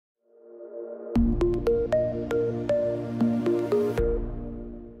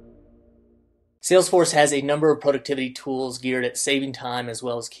Salesforce has a number of productivity tools geared at saving time as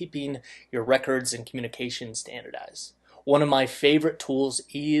well as keeping your records and communication standardized. One of my favorite tools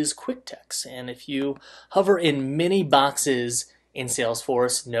is QuickText, and if you hover in many boxes in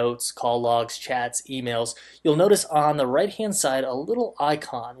Salesforce, notes, call logs, chats, emails, you'll notice on the right-hand side a little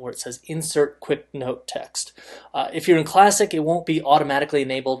icon where it says Insert Quick Note Text. If you're in Classic, it won't be automatically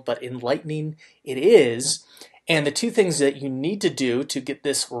enabled, but in Lightning, it is. And the two things that you need to do to get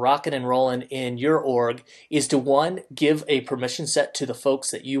this rocking and rolling in your org is to, one, give a permission set to the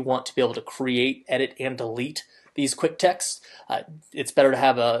folks that you want to be able to create, edit, and delete these quick texts. It's better to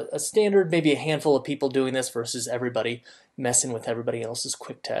have a standard, maybe a handful of people doing this versus everybody messing with everybody else's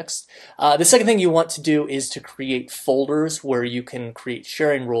quick text. The second thing you want to do is to create folders where you can create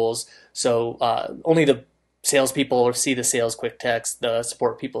sharing rules. So only the salespeople see the sales quick text, the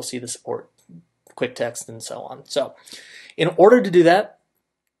support people see the support quick text, and so on. So in order to do that,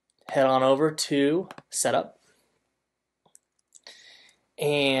 head on over to Setup,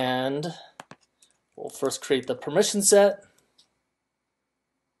 and we'll first create the permission set.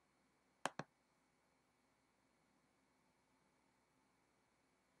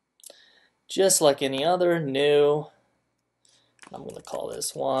 Just like any other, new. I'm going to call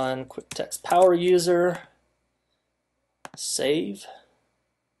this one Quick Text Power User. Save.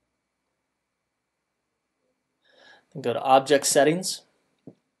 Then go to Object Settings.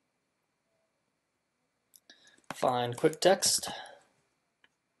 Find Quick Text.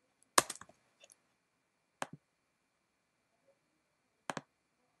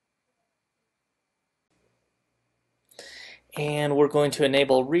 And we're going to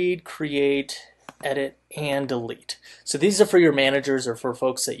enable read, create, edit, and delete. So these are for your managers or for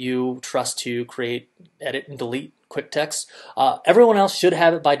folks that you trust to create, edit, and delete quick text. Everyone else should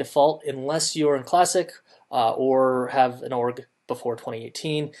have it by default unless you're in Classic or have an org before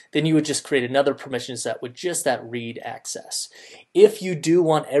 2018. Then you would just create another permission set with just that read access. If you do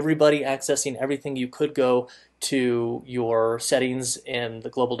want everybody accessing everything, you could go to your settings in the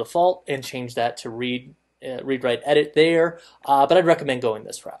global default and change that to read, write, edit there, but I'd recommend going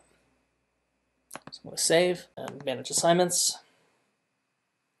this route. So I'm going to save and manage assignments.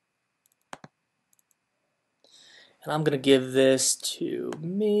 And I'm going to give this to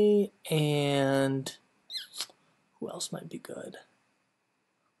me, and who else might be good?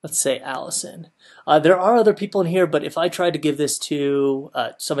 Let's say Allison. There are other people in here, but if I tried to give this to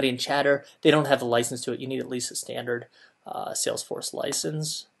somebody in Chatter, they don't have a license to it. You need at least a standard Salesforce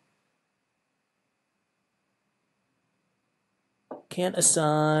license. Can't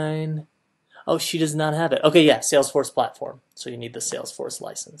assign. Oh, she does not have it. Okay, yeah, Salesforce platform. So you need the Salesforce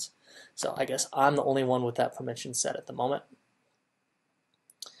license. So I guess I'm the only one with that permission set at the moment.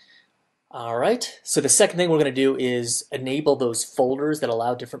 All right, so the second thing we're going to do is enable those folders that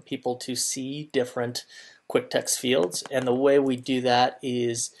allow different people to see different quick text fields. And the way we do that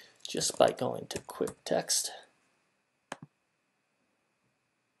is just by going to quick text.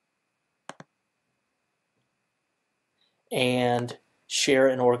 And share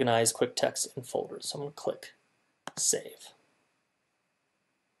and organize quick text in folders. So I'm going to click Save.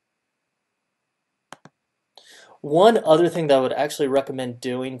 One other thing that I would actually recommend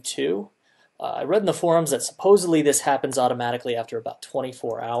doing too, I read in the forums that supposedly this happens automatically after about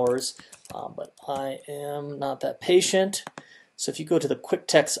 24 hours, but I am not that patient. So if you go to the quick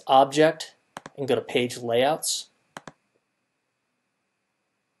text object and go to page layouts,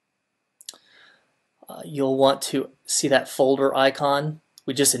 you'll want to see that folder icon.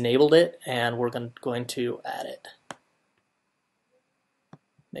 We just enabled it, and we're going to add it.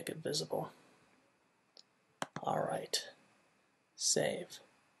 Make it visible. All right, save.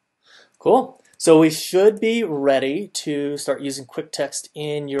 Cool. So we should be ready to start using quick text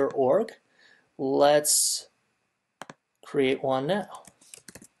in your org. Let's create one now.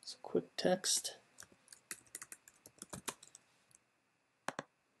 So quick text.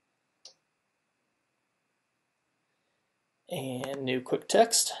 And new quick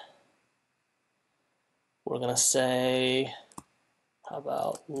text. We're going to say, how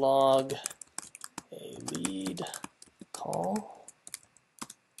about log a lead call?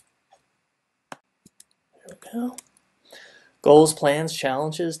 There we go. Goals, plans,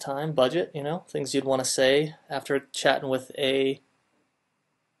 challenges, time, budget, things you'd want to say after chatting with a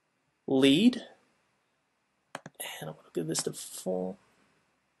lead. And I'm going to give this to full.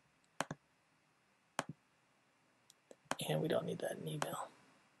 And we don't need that in email.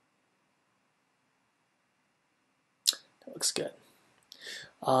 That looks good.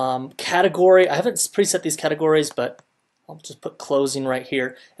 Category, I haven't preset these categories, but I'll just put closing right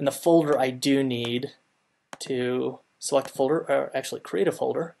here. And the folder I do need to select a folder, or actually create a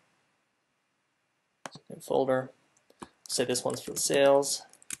folder. New folder. Say this one's for sales.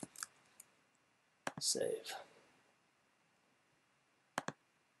 Save.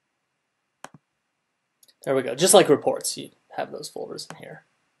 There we go. Just like reports, you have those folders in here.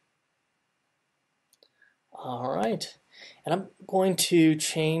 All right. And I'm going to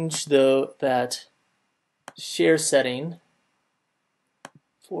change that share setting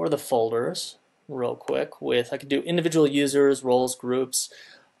for the folders real quick with, I could do individual users, roles, groups.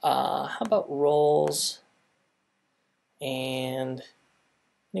 How about roles and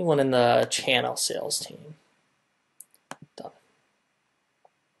anyone in the channel sales team? Done.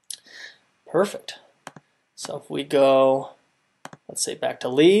 Perfect. So if we go, let's say back to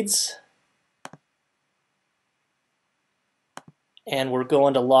leads, and we're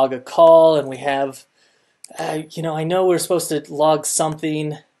going to log a call, and we have, you know, I know we're supposed to log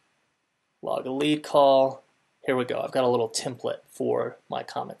something, log a lead call. Here we go. I've got a little template for my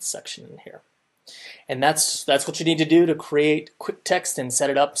comments section in here. And that's what you need to do to create quick text and set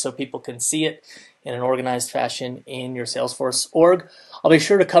it up so people can see it in an organized fashion in your Salesforce org. I'll be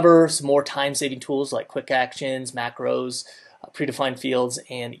sure to cover some more time-saving tools like quick actions, macros, predefined fields,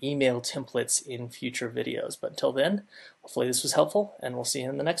 and email templates in future videos. But until then, hopefully this was helpful, and we'll see you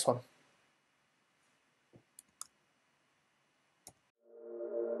in the next one.